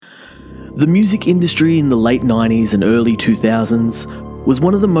The music industry in the late 90s and early 2000s was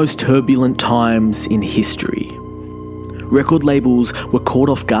one of the most turbulent times in history. Record labels were caught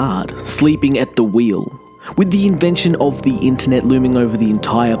off guard, sleeping at the wheel. With the invention of the internet looming over the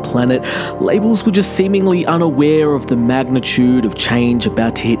entire planet, labels were just seemingly unaware of the magnitude of change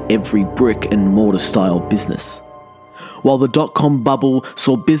about to hit every brick and mortar style business. While the dot-com bubble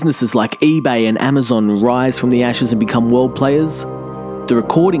saw businesses like eBay and Amazon rise from the ashes and become world players, the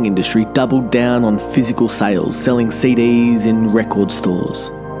recording industry doubled down on physical sales, selling CDs in record stores.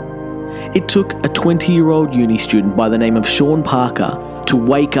 It took a 20-year-old uni student by the name of Sean Parker to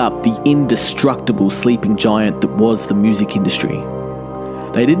wake up the indestructible sleeping giant that was the music industry.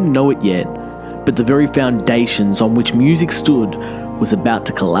 They didn't know it yet, but the very foundations on which music stood was about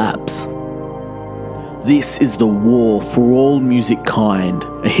to collapse. This is the war for all music kind,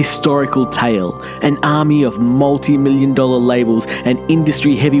 a historical tale, an army of multi-million-dollar labels and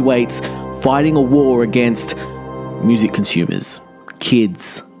industry heavyweights fighting a war against music consumers,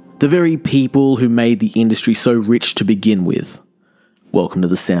 kids, the very people who made the industry so rich to begin with. Welcome to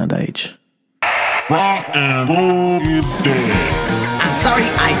the Sound Age. Rock and roll is dead. I'm sorry,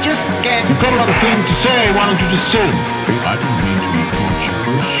 I just can't. You've got a lot of things to say, why don't you just say them? I didn't mean to be controversial.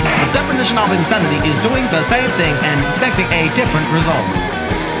 The definition of insanity is doing the same thing and expecting a different result.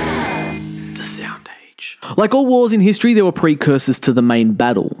 The Sound Age. Like all wars in history, there were precursors to the main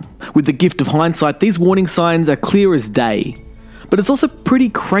battle. With the gift of hindsight, these warning signs are clear as day. But it's also pretty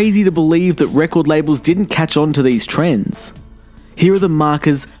crazy to believe that record labels didn't catch on to these trends. Here are the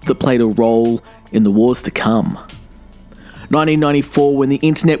markers that played a role in the wars to come. 1994, when the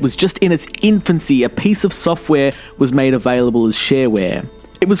internet was just in its infancy, a piece of software was made available as shareware.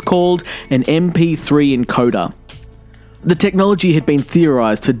 It was called an MP3 encoder. The technology had been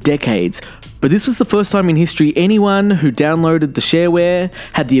theorised for decades, but this was the first time in history anyone who downloaded the shareware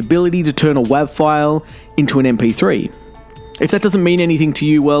had the ability to turn a WAV file into an MP3. If that doesn't mean anything to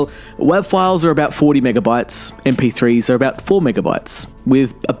you, well, WAV files are about 40 megabytes, MP3s are about 4 megabytes,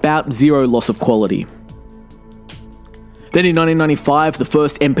 with about zero loss of quality. Then in 1995, the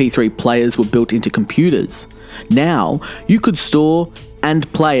first MP3 players were built into computers. Now, you could store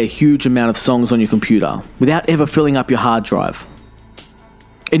and play a huge amount of songs on your computer without ever filling up your hard drive.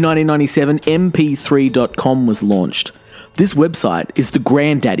 In 1997, mp3.com was launched. This website is the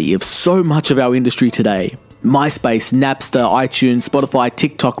granddaddy of so much of our industry today. MySpace, Napster, iTunes, Spotify,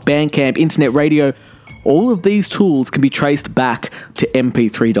 TikTok, Bandcamp, internet radio, all of these tools can be traced back to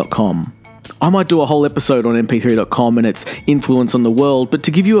mp3.com. I might do a whole episode on mp3.com and its influence on the world, but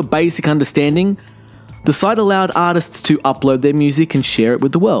to give you a basic understanding, the site allowed artists to upload their music and share it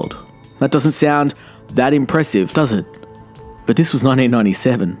with the world. That doesn't sound that impressive, does it? But this was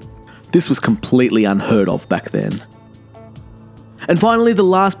 1997. This was completely unheard of back then. And finally, the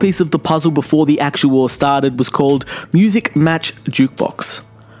last piece of the puzzle before the actual war started was called Music Match Jukebox.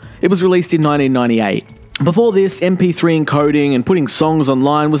 It was released in 1998. Before this, MP3 encoding and putting songs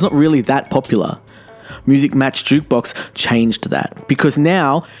online was not really that popular. Music Match Jukebox changed that, because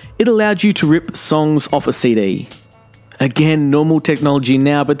now it allowed you to rip songs off a CD. Again, normal technology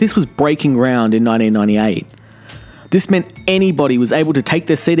now, but this was breaking ground in 1998. This meant anybody was able to take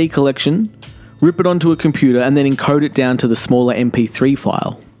their CD collection, rip it onto a computer, and then encode it down to the smaller MP3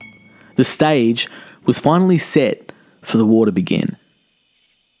 file. The stage was finally set for the war to begin.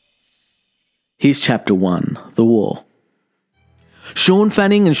 Here's Chapter 1, The War. Sean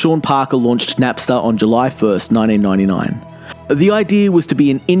Fanning and Sean Parker launched Napster on July 1st, 1999. The idea was to be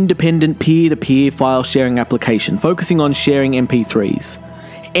an independent peer-to-peer file sharing application focusing on sharing MP3s.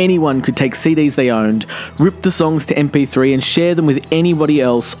 Anyone could take CDs they owned, rip the songs to MP3 and share them with anybody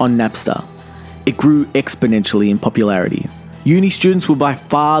else on Napster. It grew exponentially in popularity. Uni students were by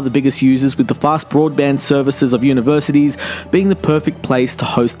far the biggest users, with the fast broadband services of universities being the perfect place to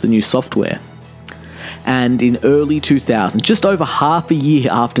host the new software. And in early 2000, just over half a year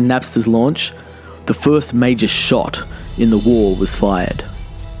after Napster's launch, the first major shot in the war was fired.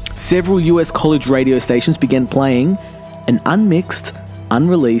 Several US college radio stations began playing an unmixed,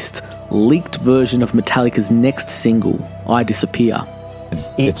 unreleased, leaked version of Metallica's next single, I Disappear.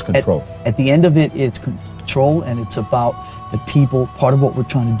 It's control. At the end of it, it's control, and it's about the people. Part of what we're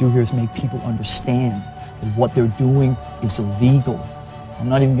trying to do here is make people understand that what they're doing is illegal. I'm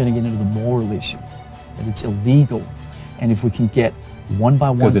not even going to get into the moral issue, that it's illegal. And if we can get one by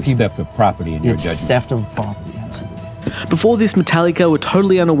one people... Because it's theft of property in your judgment. It's theft of property, absolutely. Before this, Metallica were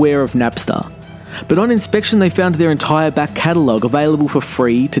totally unaware of Napster. But on inspection, they found their entire back catalogue available for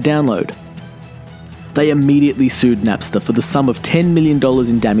free to download. They immediately sued Napster for the sum of $10 million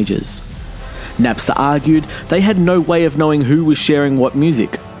in damages. Napster argued they had no way of knowing who was sharing what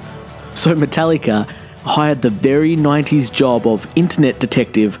music. So Metallica hired the very 90s job of internet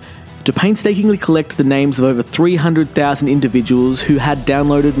detective to painstakingly collect the names of over 300,000 individuals who had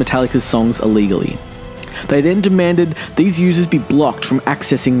downloaded Metallica's songs illegally. They then demanded these users be blocked from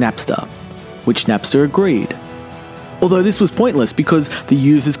accessing Napster, which Napster agreed. Although this was pointless because the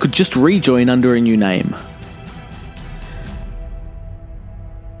users could just rejoin under a new name.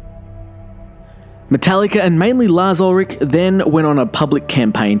 Metallica and mainly Lars Ulrich then went on a public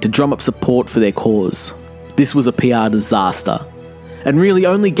campaign to drum up support for their cause. This was a PR disaster, and really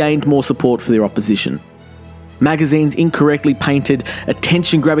only gained more support for their opposition. Magazines incorrectly painted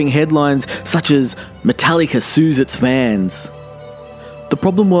attention-grabbing headlines such as "Metallica sues its fans." The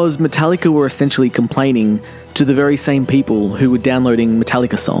problem was Metallica were essentially complaining to the very same people who were downloading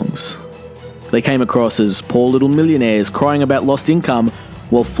Metallica songs. They came across as poor little millionaires crying about lost income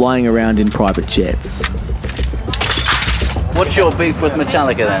while flying around in private jets. What's your beef with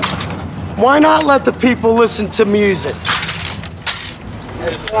Metallica then? Why not let the people listen to music?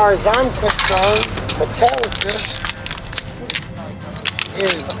 As far as I'm concerned, Metallica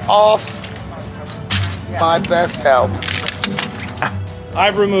is off my best album.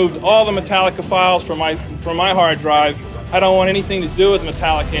 I've removed all the Metallica files from my hard drive. I don't want anything to do with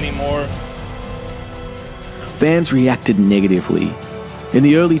Metallica anymore. Fans reacted negatively. In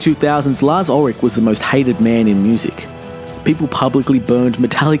the early 2000s, Lars Ulrich was the most hated man in music. People publicly burned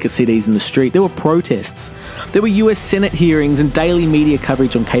Metallica CDs in the street. There were protests. There were US Senate hearings and daily media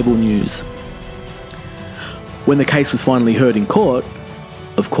coverage on cable news. When the case was finally heard in court,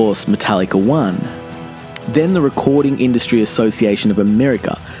 of course, Metallica won. Then the Recording Industry Association of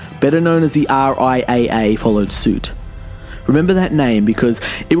America, better known as the RIAA, followed suit. Remember that name because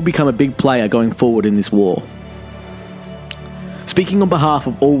it will become a big player going forward in this war. Speaking on behalf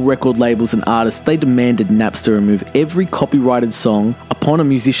of all record labels and artists, they demanded Napster remove every copyrighted song upon a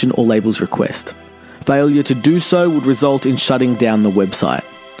musician or label's request. Failure to do so would result in shutting down the website.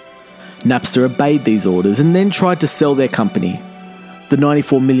 Napster obeyed these orders and then tried to sell their company. The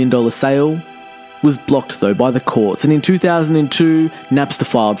 $94 million sale was blocked though by the courts, and in 2002, Napster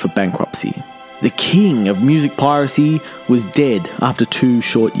filed for bankruptcy. The king of music piracy was dead after 2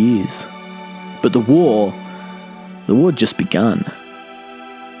 short years. But the war had just begun.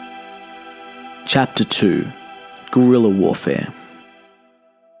 Chapter 2: Guerrilla Warfare.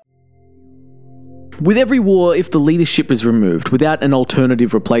 With every war, if the leadership is removed without an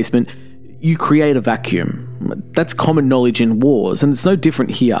alternative replacement, you create a vacuum. That's common knowledge in wars, and it's no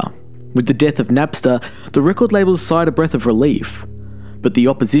different here. With the death of Napster, the record labels sighed a breath of relief. But the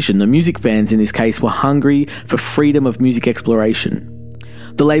opposition, the music fans in this case, were hungry for freedom of music exploration.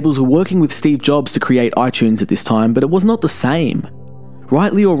 The labels were working with Steve Jobs to create iTunes at this time, but it was not the same.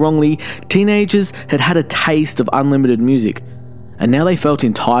 Rightly or wrongly, teenagers had had a taste of unlimited music, and now they felt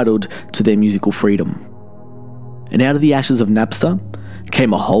entitled to their musical freedom. And out of the ashes of Napster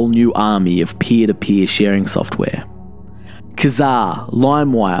came a whole new army of peer-to-peer sharing software. Kazaa,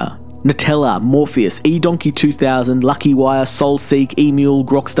 LimeWire, Nutella, Morpheus, eDonkey 2000, LuckyWire, SoulSeek, eMule,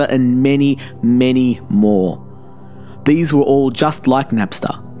 Grokster, and many, many more. These were all just like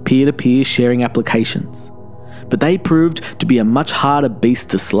Napster, peer-to-peer sharing applications. But they proved to be a much harder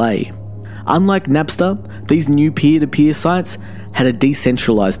beast to slay. Unlike Napster, these new peer-to-peer sites had a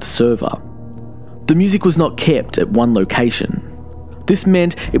decentralized server. The music was not kept at one location. This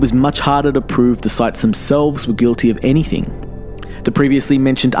meant it was much harder to prove the sites themselves were guilty of anything. The previously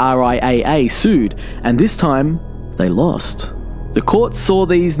mentioned RIAA sued, and this time, they lost. The courts saw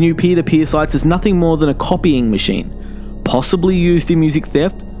these new peer-to-peer sites as nothing more than a copying machine, possibly used in music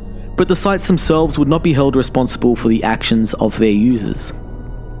theft, but the sites themselves would not be held responsible for the actions of their users.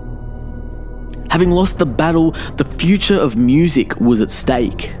 Having lost the battle, the future of music was at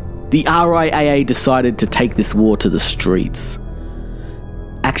stake. The RIAA decided to take this war to the streets.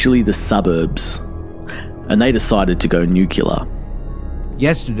 Actually, the suburbs. And they decided to go nuclear.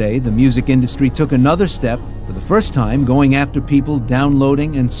 Yesterday, the music industry took another step, for the first time going after people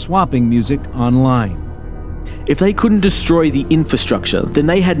downloading and swapping music online. If they couldn't destroy the infrastructure, then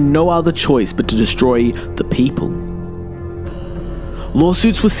they had no other choice but to destroy the people.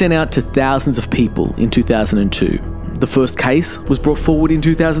 Lawsuits were sent out to thousands of people in 2002. The first case was brought forward in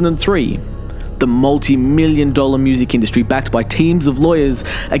 2003. The multi-million-dollar music industry backed by teams of lawyers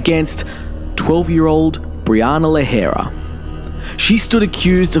against 12-year-old Brianna Lahara. She stood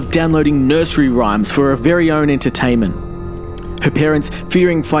accused of downloading nursery rhymes for her very own entertainment. Her parents,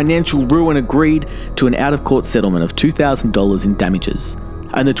 fearing financial ruin, agreed to an out-of-court settlement of $2,000 in damages,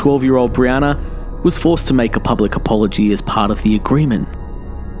 and the 12-year-old Brianna was forced to make a public apology as part of the agreement.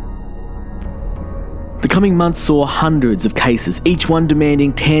 The coming months saw hundreds of cases, each one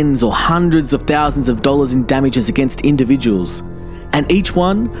demanding tens or hundreds of thousands of dollars in damages against individuals, and each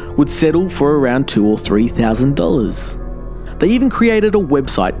one would settle for around $2,000 or $3,000. They even created a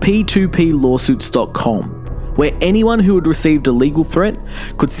website, p2plawsuits.com, where anyone who had received a legal threat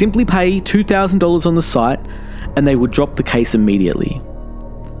could simply pay $2,000 on the site and they would drop the case immediately.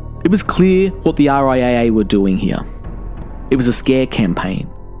 It was clear what the RIAA were doing here. It was a scare campaign.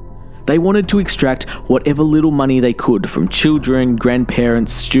 They wanted to extract whatever little money they could from children,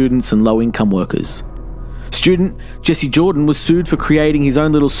 grandparents, students, and low-income workers. Student Jesse Jordan was sued for creating his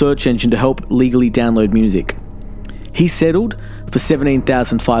own little search engine to help legally download music. He settled for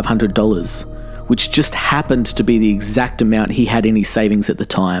 $17,500, which just happened to be the exact amount he had in his savings at the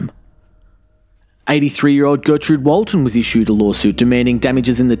time. 83-year-old Gertrude Walton was issued a lawsuit demanding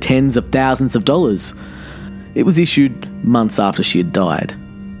damages in the tens of thousands of dollars. It was issued months after she had died.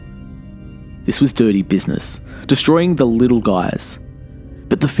 This was dirty business, destroying the little guys.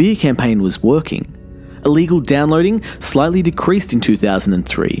 But the fear campaign was working. Illegal downloading slightly decreased in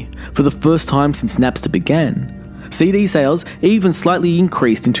 2003, for the first time since Napster began. CD sales even slightly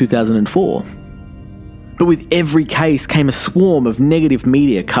increased in 2004. But with every case came a swarm of negative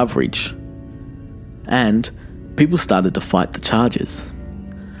media coverage. And people started to fight the charges.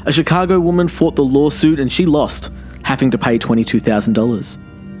 A Chicago woman fought the lawsuit and she lost, having to pay $22,000.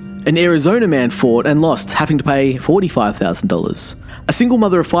 An Arizona man fought and lost, having to pay $45,000. A single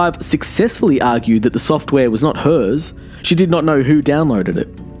mother of 5 successfully argued that the software was not hers. She did not know who downloaded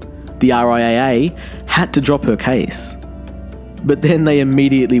it. The RIAA had to drop her case. But then they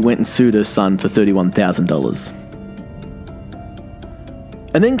immediately went and sued her son for $31,000.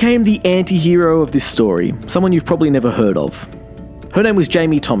 And then came the anti-hero of this story, someone you've probably never heard of. Her name was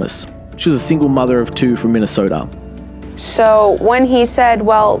Jamie Thomas. She was a single mother of 2 from Minnesota. So when he said,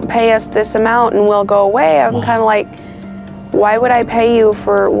 well, pay us this amount and we'll go away, I'm kind of like, why would I pay you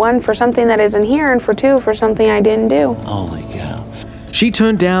for 1, for something that isn't here, and for 2, for something I didn't do? Holy cow. She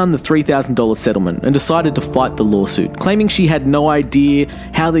turned down the $3,000 settlement and decided to fight the lawsuit, claiming she had no idea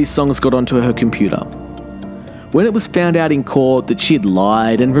how these songs got onto her computer. When it was found out in court that she had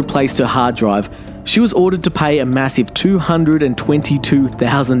lied and replaced her hard drive, she was ordered to pay a massive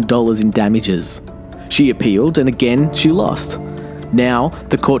 $222,000 in damages. She appealed, and again, she lost. Now,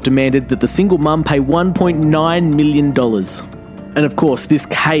 the court demanded that the single mum pay $1.9 million. And of course, this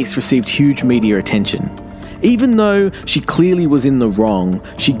case received huge media attention. Even though she clearly was in the wrong,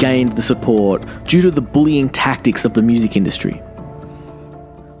 she gained the support due to the bullying tactics of the music industry.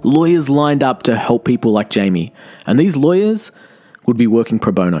 Lawyers lined up to help people like Jamie, and these lawyers would be working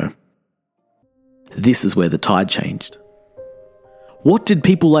pro bono. This is where the tide changed. What did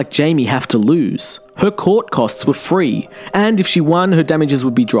people like Jamie have to lose? Her court costs were free, and if she won, her damages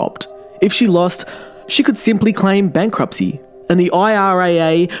would be dropped. If she lost, she could simply claim bankruptcy, and the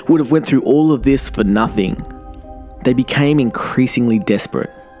IRAA would have went through all of this for nothing. They became increasingly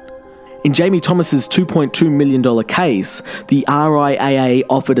desperate. In Jamie Thomas's $2.2 million case, the RIAA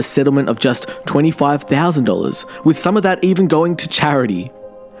offered a settlement of just $25,000, with some of that even going to charity.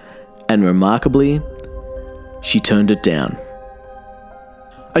 And remarkably, she turned it down.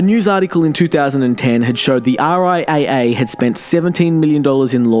 A news article in 2010 had showed the RIAA had spent $17 million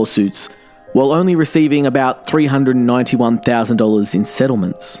in lawsuits, while only receiving about $391,000 in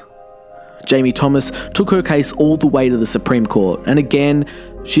settlements. Jamie Thomas took her case all the way to the Supreme Court, and again,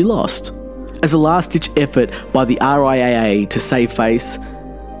 she lost. As a last-ditch effort by the RIAA to save face,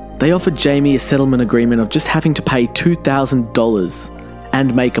 they offered Jamie a settlement agreement of just having to pay $2,000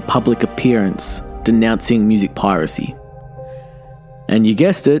 and make a public appearance denouncing music piracy. And you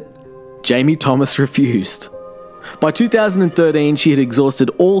guessed it, Jamie Thomas refused. By 2013, she had exhausted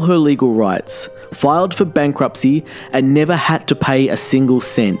all her legal rights, filed for bankruptcy, and never had to pay a single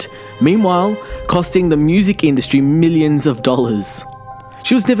cent, meanwhile costing the music industry millions of dollars.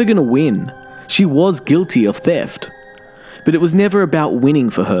 She was never going to win. She was guilty of theft. But it was never about winning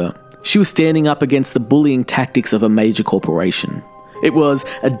for her. She was standing up against the bullying tactics of a major corporation. It was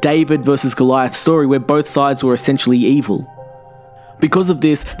a David versus Goliath story where both sides were essentially evil. Because of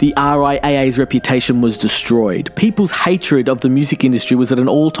this, the RIAA's reputation was destroyed. People's hatred of the music industry was at an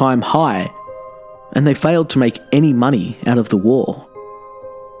all-time high, and they failed to make any money out of the war.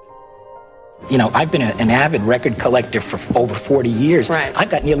 You know, I've been an avid record collector for over 40 years. Right.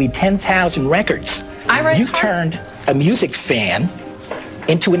 I've got nearly 10,000 records. You turned a music fan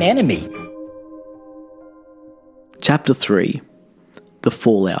into an enemy. Chapter 3. The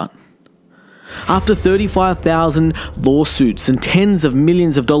Fallout. After 35,000 lawsuits and tens of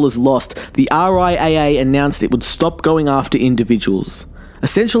millions of dollars lost, the RIAA announced it would stop going after individuals.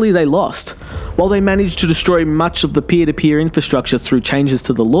 Essentially, they lost. While they managed to destroy much of the peer-to-peer infrastructure through changes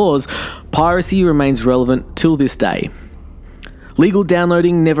to the laws, piracy remains relevant till this day. Legal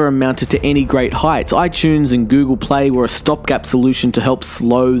downloading never amounted to any great heights. iTunes and Google Play were a stopgap solution to help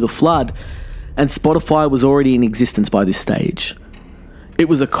slow the flood, and Spotify was already in existence by this stage. It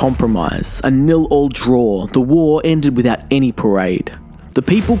was a compromise, a 0-all draw. The war ended without any parade. The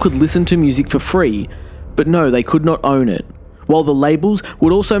people could listen to music for free, but no, they could not own it. While the labels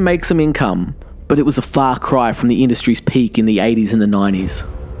would also make some income, but it was a far cry from the industry's peak in the 80s and the 90s.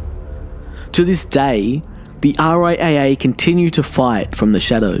 To this day, the RIAA continue to fight from the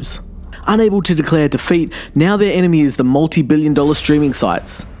shadows. Unable to declare defeat, now their enemy is the multi-billion-dollar streaming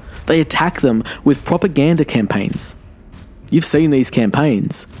sites. They attack them with propaganda campaigns. You've seen these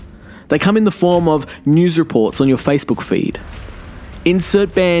campaigns. They come in the form of news reports on your Facebook feed.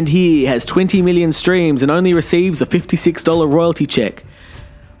 Insert band here has 20 million streams and only receives a $56 royalty check.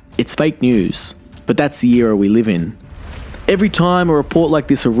 It's fake news, but that's the era we live in. Every time a report like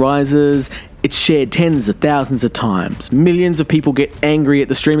this arises, it's shared tens of thousands of times. Millions of people get angry at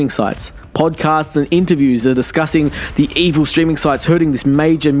the streaming sites. Podcasts and interviews are discussing the evil streaming sites hurting this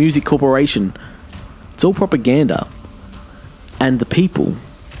major music corporation. It's all propaganda. And the people,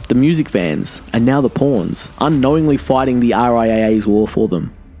 the music fans, are now the pawns, unknowingly fighting the RIAA's war for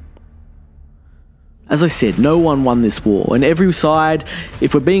them. As I said, no one won this war, and every side,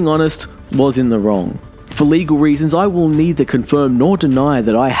 if we're being honest, was in the wrong. For legal reasons, I will neither confirm nor deny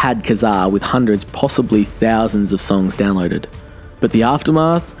that I had Kazaa with hundreds, possibly thousands of songs downloaded. But the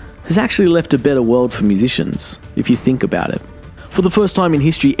aftermath has actually left a better world for musicians, if you think about it. For the first time in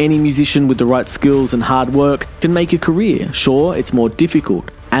history, any musician with the right skills and hard work can make a career. Sure, it's more difficult,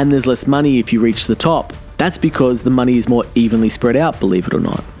 and there's less money if you reach the top. That's because the money is more evenly spread out, believe it or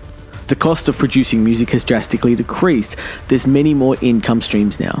not. The cost of producing music has drastically decreased. There's many more income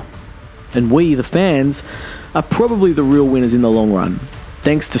streams now. And we, the fans, are probably the real winners in the long run.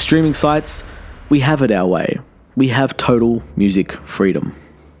 Thanks to streaming sites, we have it our way. We have total music freedom,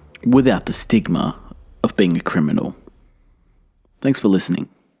 without the stigma of being a criminal. Thanks for listening.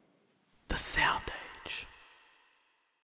 The Sound.